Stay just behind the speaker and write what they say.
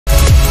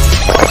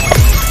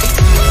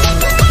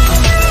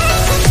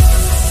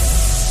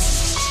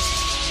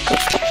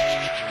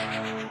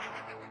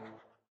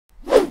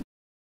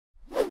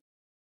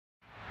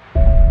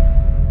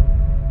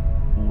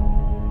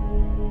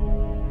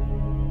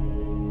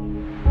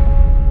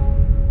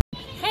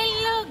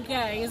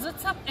guys,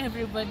 what's up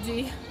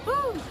everybody?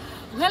 Woo!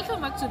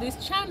 Welcome back to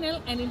this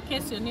channel, and in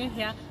case you're new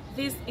here,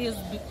 this is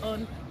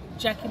Beyond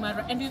Jackie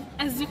Mara, and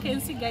as you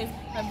can see guys,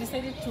 I've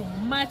decided to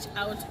match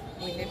out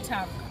with the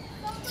tongue.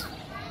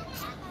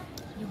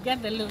 You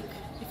get the look.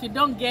 If you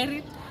don't get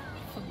it,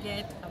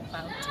 forget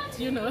about it,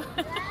 you know.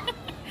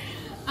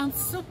 I'm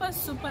super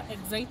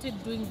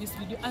excited doing this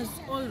video. As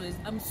always,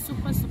 I'm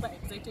super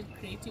excited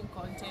creating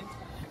content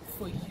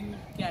for you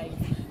guys.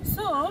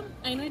 So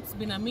I know it's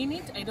been a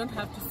minute. I don't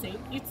have to say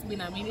it's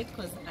been a minute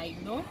because I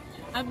know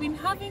I've been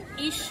having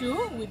issue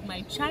with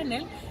my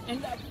channel,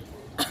 and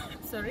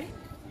sorry,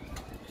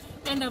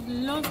 and I've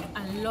lost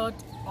a lot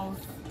of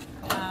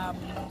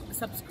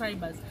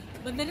subscribers.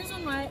 But the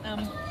reason why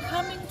I'm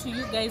coming to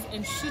you guys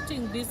and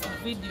shooting this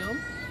video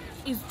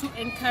is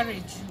to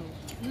encourage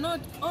you.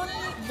 Not only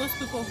those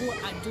people who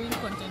are doing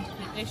content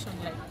creation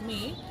like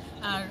me,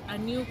 are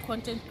new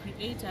content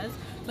creators,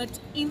 but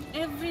in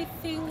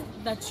everything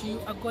that you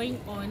are going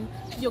on,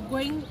 you're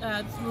going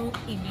through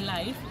in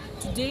life.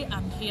 Today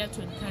I'm here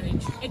to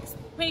encourage you,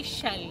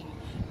 especially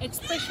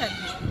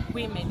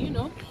women. You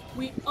know,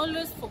 we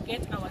always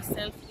forget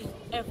ourselves in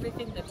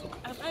everything that we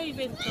have. I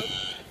even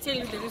tell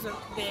you the reason,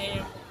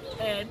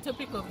 the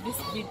topic of this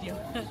video.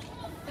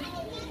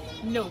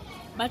 No,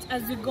 but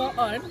as we go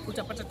on,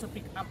 utapata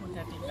topic hapo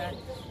ndani.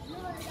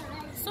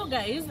 So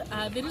guys,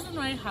 the reason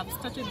why I have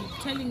started with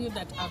telling you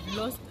that I've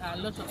lost a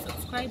lot of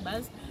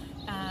subscribers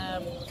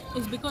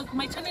is because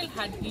my channel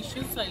had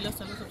issues, so I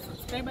lost a lot of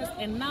subscribers,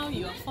 and now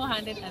you are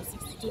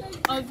 462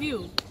 of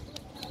you.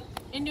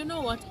 And you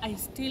know what? I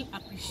still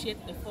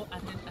appreciate the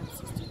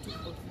 462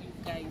 of you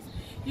guys.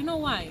 You know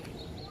why?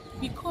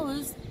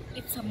 Because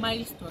it's a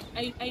milestone.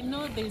 I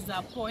know there's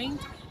a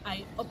point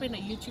I opened a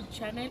YouTube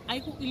channel,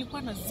 I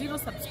ilikuwa na 0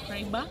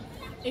 subscriber,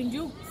 and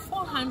you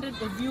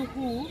 400 of you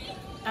who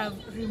have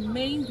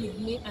remained with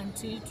me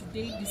until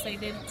today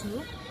decided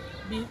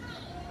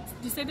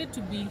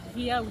to be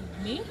here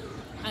with me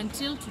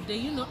until today.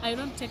 You know, I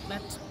don't take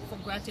that for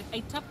granted.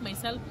 I tap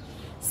myself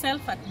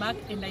at back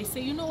and I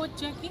say, you know what,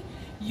 Jackie,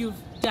 you've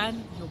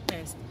done your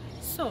best.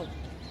 So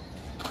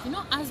you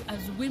know, as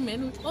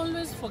women, we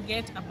always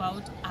forget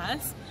about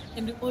us,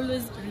 and we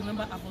always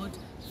remember about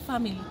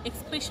family,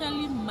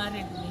 especially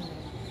married women.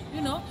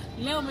 You know,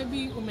 leo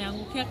maybe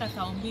umeangukia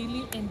kakao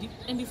mbili,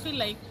 and you feel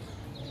like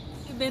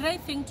the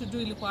right thing to do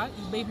ilikuwa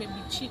you buy maybe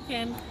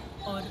chicken,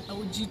 or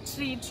you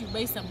treat, you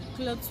buy some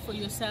clothes for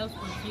yourself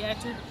or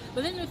viatu,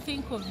 but then you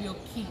think of your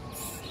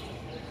kids.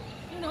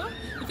 You know,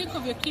 you think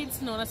of your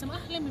kids, no, let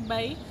me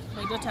buy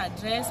my daughter a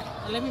dress,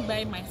 or let me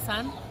buy my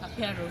son a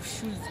pair of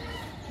shoes.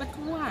 But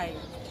why?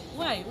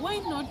 Why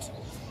not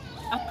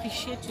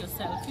appreciate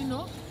yourself? You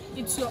know,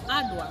 it's your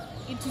hard work.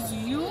 It is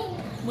you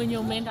when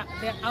you're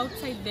they're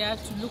outside there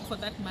to look for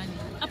that money.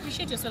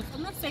 Appreciate yourself.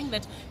 I'm not saying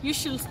that you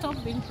should stop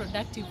being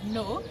productive.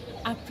 No,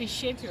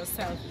 appreciate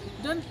yourself.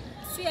 Don't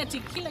see ati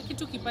kila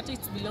kitu kipata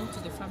it belongs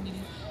to the family.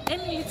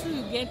 Any little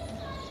you get,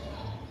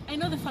 I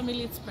know the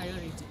family is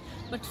priority,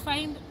 but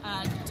find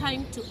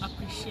time to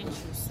appreciate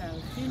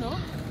yourself. You know,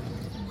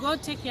 go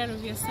take care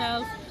of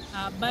yourself.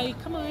 Buy,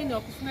 kama wewe ni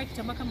wakufunga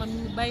kitambaa kama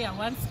mimi, buy a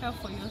one scarf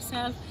for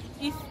yourself.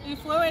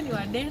 If wewe ni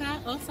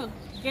wadera, also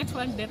get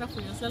one dera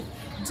for yourself.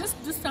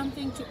 Just do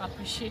something to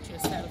appreciate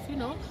yourself, you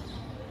know.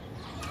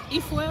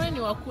 If wewe ni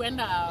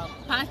wakuenda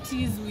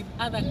parties with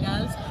other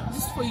girls,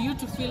 just for you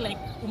to feel like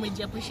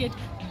umeji appreciate,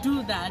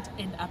 do that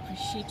and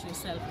appreciate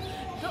yourself.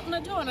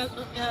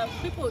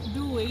 People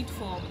do wait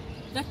for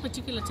that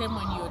particular time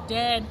when you're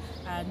dead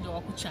and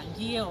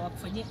wakuchangia or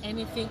wakufanyia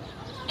anything,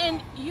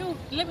 and you,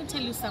 let me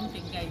tell you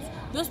something guys,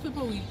 those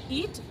people will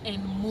eat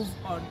and move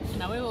on.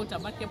 Na wewe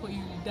utabaki hapo, you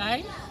will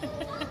die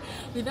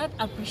without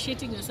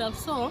appreciating yourself.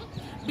 So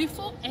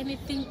before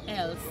anything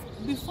else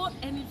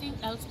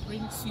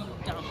brings you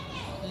down,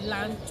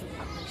 learn to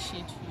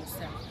appreciate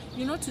yourself.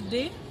 You know,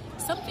 today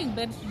something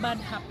bad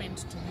happened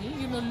to me.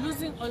 You know,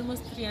 losing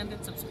almost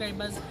 300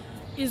 subscribers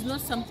is not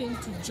something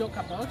to joke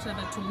about,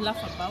 rather to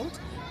laugh about.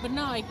 But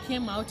now I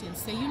came out and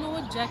say, you know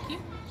what, Jackie,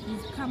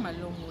 you've come a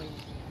long way.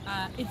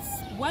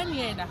 It's 1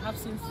 year and a half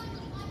since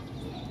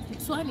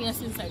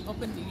I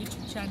opened the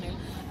YouTube channel.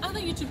 Other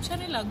YouTube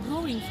channels are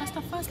growing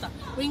faster.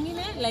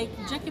 Wengine like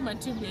Jackie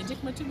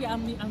Matubia,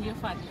 I'm your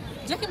fan.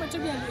 Jackie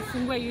Matubia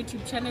alifungua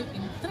YouTube channel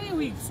in 3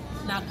 weeks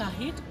na aka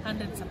hit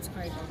 100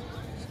 subscribers.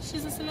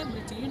 She's a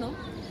celebrity, you know.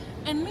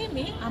 And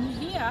mimi, I'm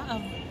here,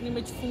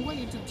 nimefungua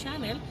YouTube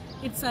channel,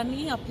 it's an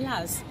year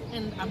plus,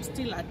 and I'm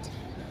still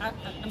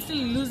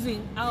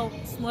losing how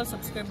small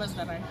subscribers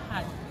that I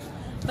had.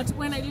 But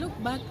when I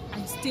look back,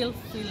 I still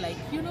feel like,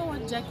 you know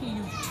what, Jackie,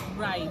 you've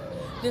tried.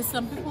 There's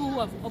some people who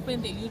have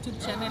opened their YouTube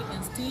channel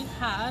and still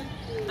have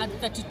at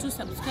 32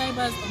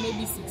 subscribers, or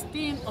maybe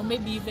 16, or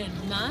maybe even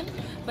none.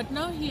 But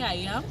now here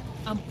I am,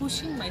 I'm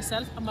pushing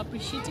myself, I'm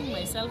appreciating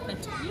myself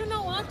that, you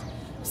know what,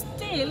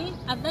 still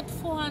at that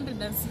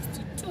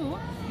 462,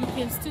 you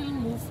can still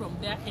move from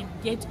there and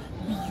get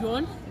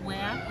beyond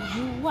where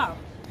you were.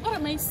 What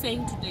am I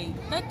saying today?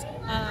 That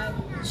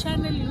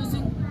channel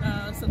losing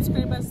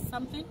subscribers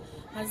something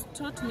has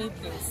taught me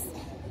this.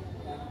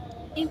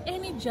 in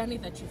any journey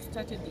that you've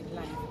started in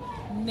life,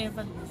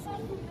 never lose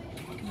hope.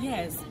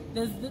 Yes,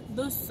 there's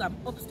those some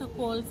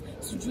obstacles,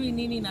 sijui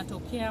nini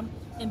natokea,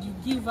 and you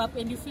give up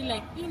and you feel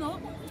like, you know,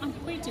 I'm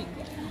quitting.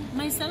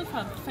 Myself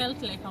have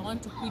felt like I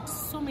want to quit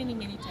so many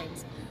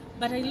times.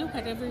 But I look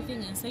at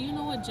everything and say, you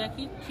know what,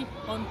 Jackie, keep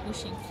on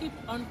pushing,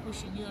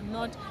 you're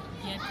not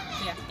yet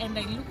there. And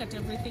I look at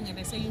everything and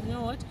I say, you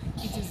know what,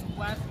 it is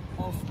worth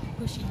of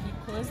pushing,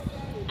 because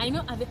I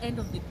know at the end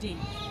of the day,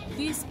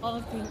 this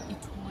all thing,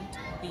 it won't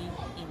be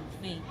in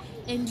vain.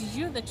 And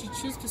you that you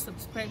choose to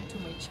subscribe to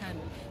my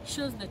channel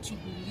shows that you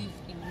believe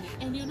in me.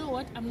 And you know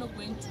what, I'm not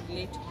going to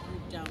let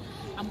you down.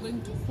 I'm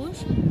going to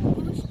push,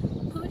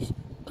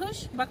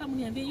 back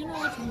you know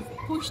what, you've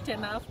pushed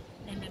enough,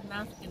 and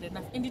enough,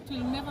 and it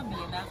will never be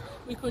enough.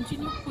 We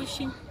continue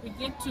pushing. We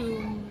get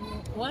to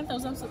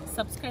 1,000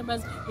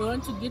 subscribers, we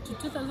want to get to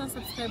 2,000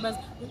 subscribers.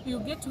 You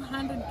get to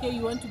 100k,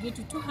 you want to get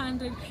to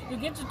 200. You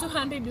get to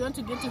 200, you want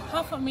to get to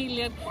 500,000.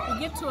 You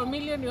get to 1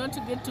 million, you want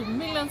to get to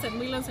millions and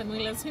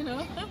millions, you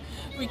know.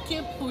 We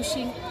keep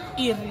pushing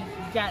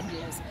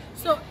irregardless.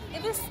 So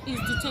this is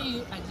to tell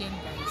you again,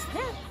 guys,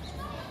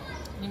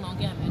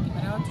 nimeongea mengi,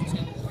 but I want to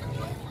tell you,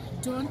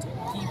 don't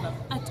give up.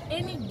 At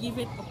any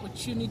given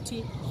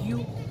opportunity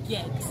you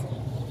get,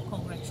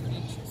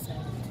 congratulate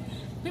yourself.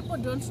 People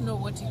don't know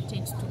what it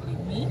takes to be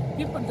me.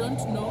 People don't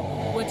know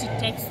what it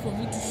takes for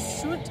me to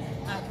shoot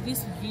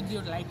this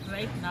video like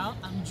right now.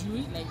 I'm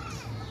Jui, like,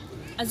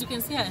 as you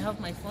can see, I have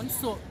my phone,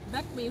 so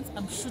that means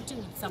I'm shooting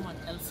with someone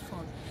else's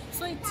phone.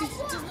 So it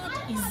is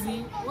not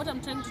easy. What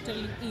I'm trying to tell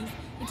you is,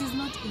 it is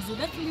not easy.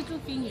 That little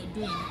thing you're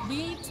doing,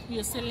 be it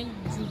you're selling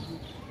juju,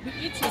 be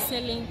it you're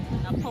selling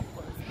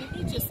popcorn,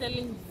 be it you're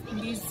selling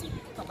ndizi,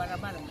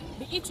 kabarabara,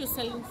 be it you're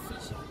selling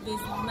fish,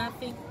 there's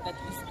nothing that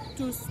is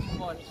too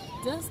small.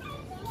 Just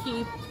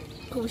keep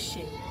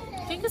pushing.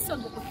 Thank you so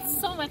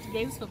much,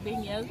 guys, for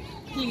being here.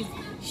 Please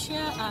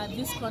share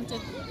this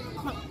content.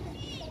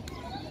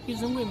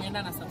 Kizungu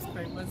imeenda na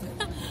subscribers,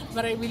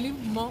 but I believe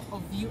more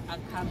of you are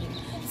coming.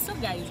 So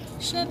guys,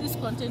 share this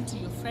content to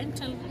your friend,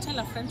 tell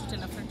a friend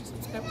to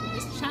subscribe to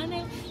this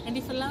channel. And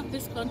if you love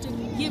this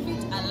content, give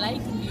it a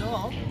like.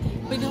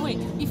 By the way,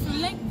 if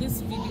you like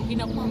this video,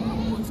 inakuwa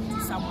proposed to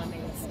someone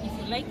else.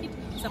 If you like it,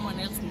 someone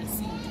else will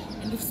see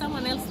it, and if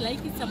someone else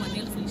like it, someone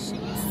else will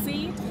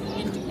see it,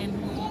 and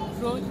we will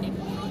grow and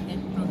grow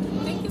and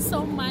grow. Thank you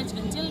so much.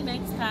 Until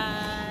next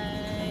time.